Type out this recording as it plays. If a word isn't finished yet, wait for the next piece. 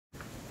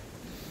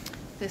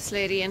This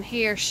lady in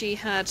here, she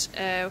had,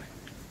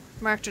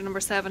 marked her number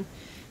 7,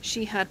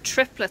 she had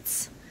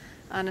triplets,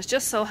 and it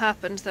just so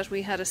happened that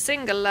we had a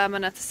single lamb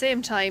at the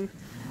same time,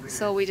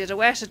 so we did a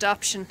wet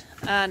adoption,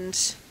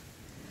 and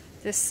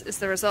this is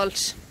the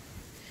result.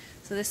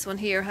 So this one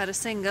here had a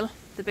single,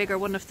 the bigger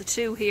one of the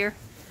two here,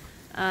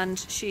 and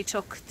she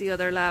took the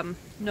other lamb,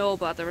 no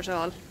bother at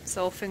all.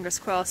 So fingers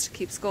crossed it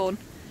keeps going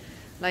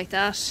like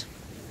that.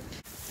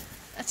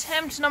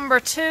 Attempt number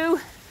 2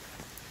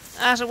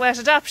 at a wet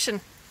adoption.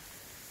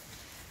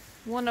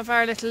 One of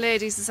our little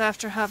ladies is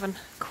after having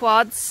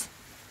quads,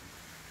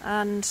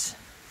 and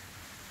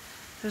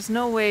there's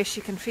no way she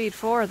can feed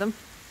 4 of them.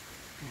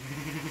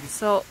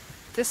 So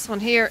this one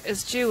here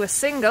is due a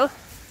single.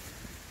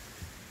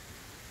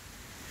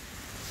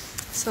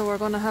 So we're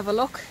going to have a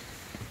look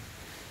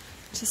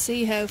to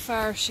see how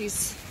far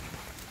she's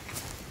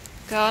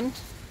gone.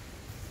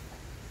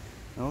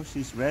 Oh,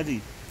 she's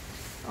ready.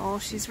 Oh,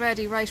 she's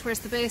ready. Right, where's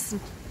the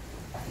basin?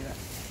 Yeah.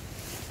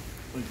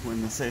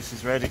 When they say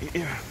she's ready,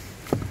 here.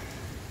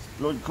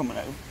 There's blood coming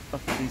out.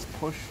 Look, please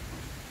push.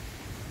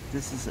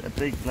 This is a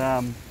big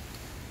lamb.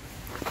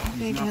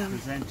 He's not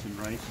presenting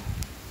right.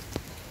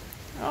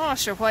 Oh,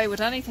 sure, why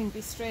would anything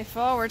be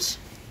straightforward?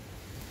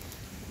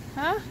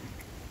 Huh?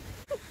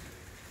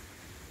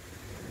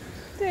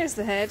 There's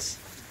the head.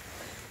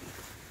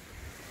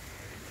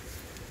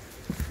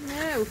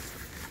 No.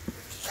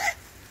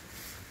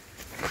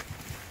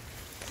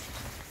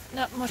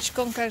 Not much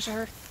gunk out of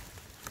her.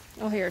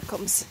 Oh, here it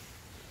comes.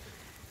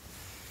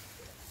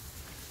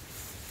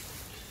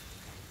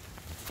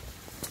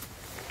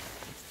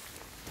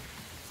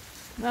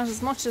 Not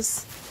as much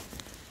as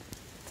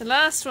the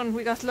last one,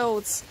 we got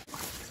loads.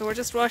 So we're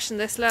just washing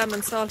this lamb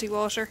in salty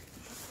water.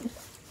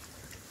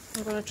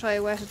 We're going to try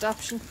a wet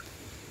adoption.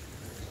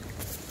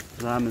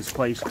 The lamb is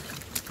quite,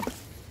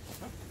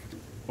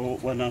 oh,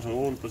 well, not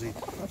old, but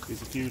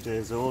he's a few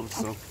days old,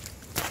 so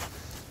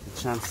the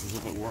chances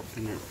of it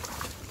working are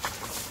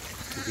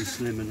to be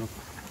slim enough.